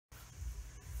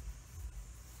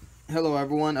Hello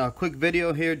everyone, a quick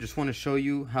video here. Just want to show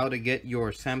you how to get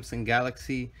your Samsung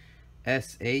Galaxy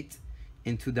S8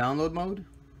 into download mode.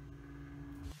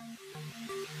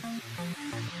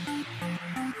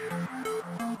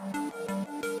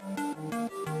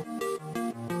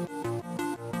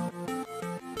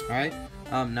 Alright,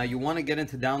 now you want to get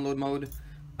into download mode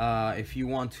if you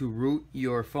want to root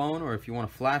your phone or if you want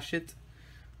to flash it.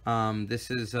 This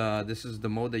is the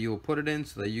mode that you will put it in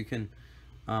so that you can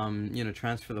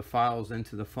transfer the files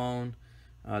into the phone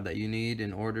that you need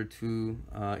in order to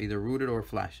either root it or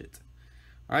flash it.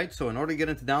 Alright, so in order to get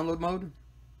into download mode,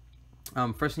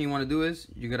 first thing you want to do is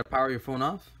you gotta power your phone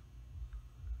off.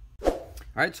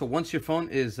 Alright, so once your phone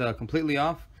is completely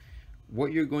off,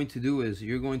 what you're going to do is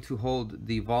you're going to hold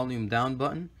the volume down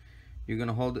button, you're going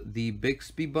to hold the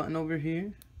Bixby button over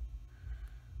here,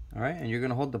 alright, and you're going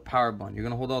to hold the power button. You're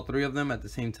going to hold all three of them at the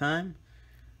same time,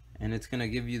 and it's going to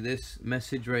give you this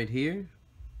message right here.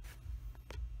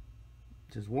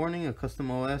 Just warning, a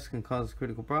custom OS can cause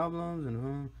critical problems.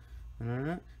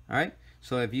 Alright,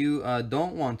 so if you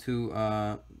don't want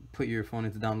to put your phone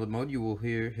into download mode, you will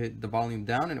hit the volume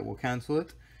down and it will cancel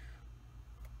it.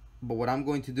 But what I'm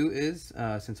going to do is,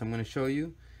 since I'm going to show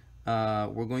you,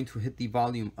 we're going to hit the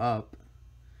volume up,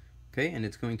 okay, and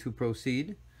it's going to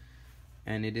proceed,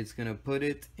 and it is going to put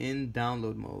it in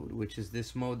download mode, which is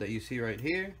this mode that you see right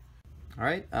here. All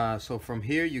right, so from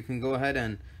here you can go ahead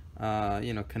and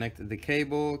connect the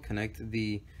cable, connect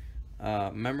the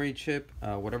memory chip,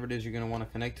 whatever it is you're going to want to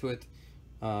connect to it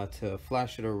to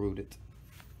flash it or root it.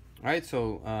 All right,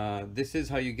 so this is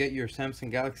how you get your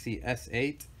Samsung Galaxy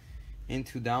S8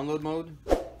 into download mode.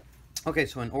 Okay,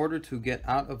 so in order to get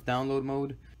out of download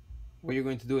mode, what you're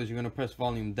going to do is you're going to press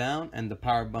volume down and the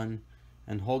power button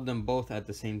and hold them both at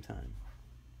the same time.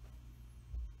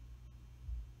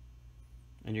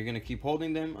 And you're going to keep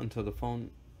holding them until the phone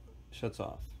shuts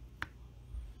off.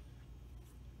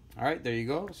 Alright, there you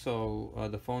go. So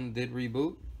the phone did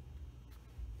reboot.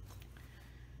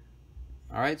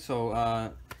 Alright,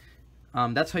 so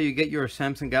that's how you get your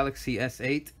Samsung Galaxy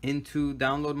S8 into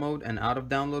download mode and out of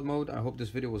download mode. I hope this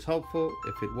video was helpful.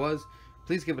 If it was,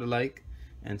 please give it a like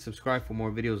and subscribe for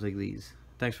more videos like these.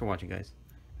 Thanks for watching, guys.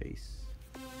 Peace.